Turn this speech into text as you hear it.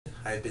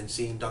I've been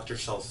seeing Dr.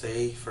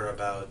 Salse for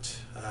about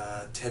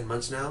 10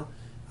 months now.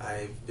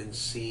 I've been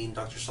seeing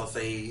Dr.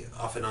 Salse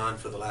off and on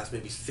for the last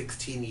maybe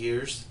 16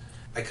 years.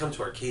 I come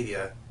to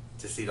Arcadia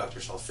to see Dr.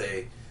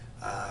 Salse.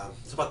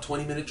 It's about a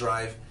 20-minute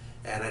drive,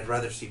 and I'd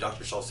rather see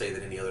Dr. Salse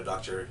than any other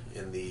doctor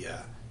in the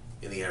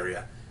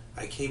area.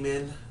 I came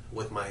in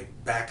with my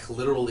back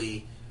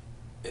literally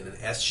in an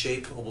S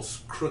shape,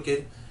 almost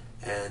crooked,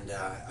 and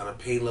on a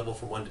pain level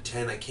from 1 to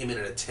 10. I came in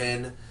at a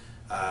 10.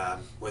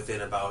 Within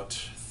about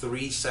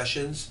 3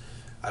 sessions,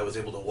 I was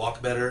able to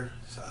walk better.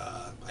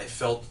 I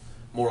felt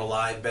more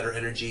alive, better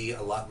energy,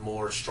 a lot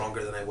more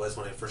stronger than I was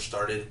when I first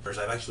started. I've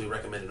actually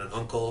recommended an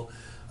uncle,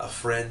 a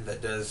friend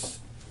that does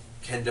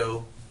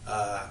kendo,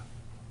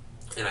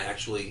 and I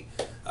actually,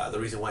 the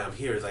reason why I'm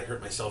here is I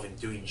hurt myself in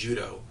doing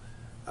judo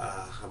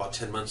about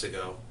 10 months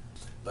ago.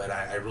 But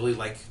I really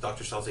like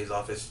Dr. Salse's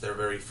office. They're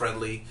very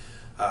friendly,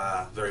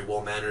 very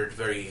well-mannered,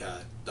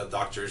 the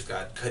doctor's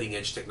got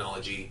cutting-edge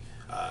technology.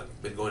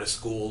 Been going to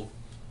school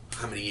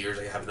how many years,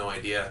 I have no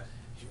idea.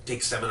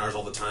 Take seminars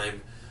all the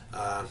time.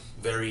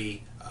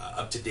 Very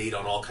up-to-date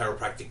on all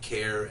chiropractic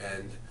care,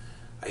 and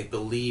I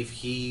believe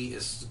he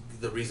is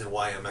the reason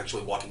why I'm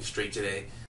actually walking straight today.